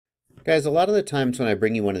Guys, a lot of the times when I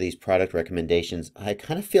bring you one of these product recommendations, I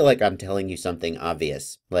kind of feel like I'm telling you something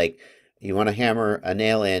obvious. Like, you want to hammer a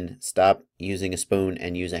nail in, stop using a spoon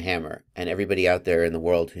and use a hammer. And everybody out there in the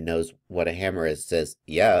world who knows what a hammer is says,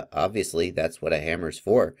 yeah, obviously that's what a hammer's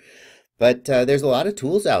for. But there's a lot of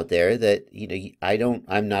tools out there that,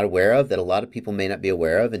 I'm not aware of, that a lot of people may not be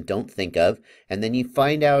aware of and don't think of. And then you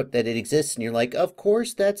find out that it exists and you're like, of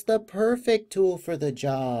course, that's the perfect tool for the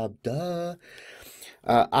job. Duh.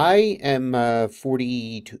 I am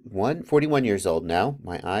 41 years old now.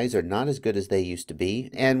 My eyes are not as good as they used to be.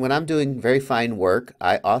 And when I'm doing very fine work,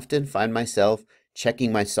 I often find myself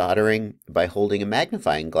checking my soldering by holding a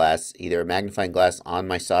magnifying glass, either a magnifying glass on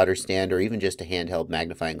my solder stand or even just a handheld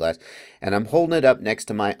magnifying glass. And I'm holding it up next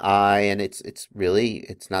to my eye, and it's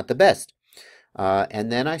not the best.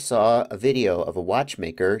 And then I saw a video of a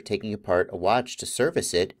watchmaker taking apart a watch to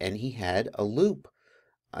service it, and he had a loupe,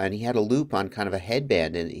 and he had a loop on kind of a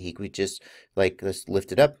headband, and he could just like just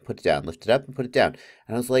lift it up, put it down, lift it up and put it down.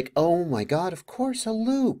 And I was like, oh my God, of course a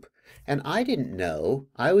loop. And I didn't know.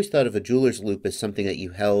 I always thought of a jeweler's loop as something that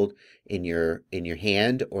you held in your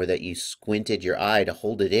hand, or that you squinted your eye to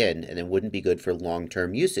hold it in, and it wouldn't be good for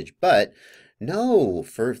long-term usage. But no,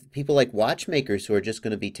 for people like watchmakers who are just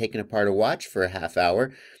going to be taking apart a watch for a half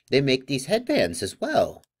hour, they make these headbands as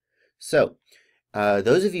well. So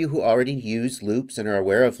those of you who already use loops and are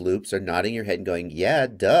aware of loops are nodding your head and going, yeah,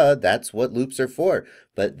 duh, that's what loops are for.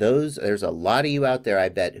 But there's a lot of you out there, I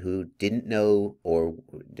bet, who didn't know or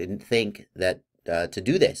didn't think that to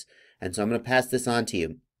do this. And so I'm going to pass this on to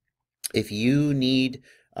you. If you need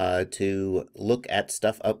to look at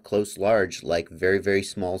stuff up close large, like very, very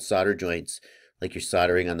small solder joints, like you're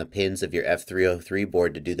soldering on the pins of your F303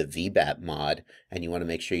 board to do the VBAP mod, and you want to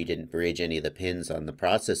make sure you didn't bridge any of the pins on the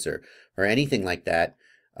processor or anything like that,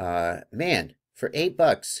 man, for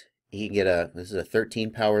 $8, you can get this is a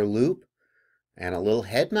 13 power loop and a little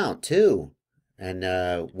head mount too. And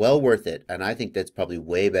well worth it. And I think that's probably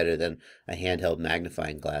way better than a handheld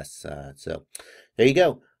magnifying glass. So there you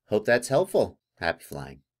go. Hope that's helpful. Happy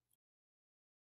flying.